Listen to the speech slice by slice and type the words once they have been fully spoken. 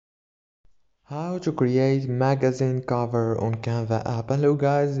How to create magazine cover on Canva app. Hello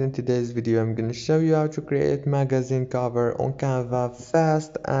guys, in today's video I'm going to show you how to create magazine cover on Canva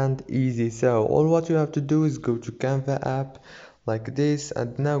fast and easy. So all what you have to do is go to Canva app like this,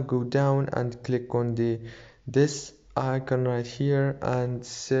 and now go down and click on this icon right here and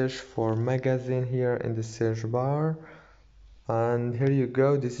search for magazine here in the search bar, and here you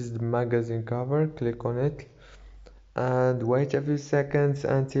go. This is the magazine cover. Click on it and wait a few seconds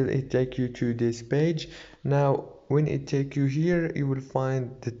until it take you to this page. Now when it take you here, you will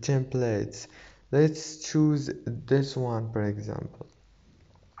find the templates. Let's choose this one, for example.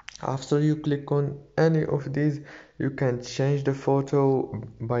 After you click on any of these, you can change the photo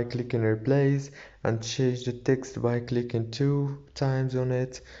by clicking replace and change the text by clicking 2 times on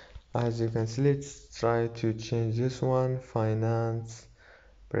it. As you can see, let's try to change this one, finance,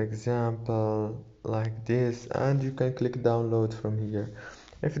 for example, like this, and you can click download from here.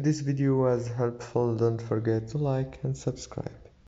 If this video was helpful, don't forget to like and subscribe.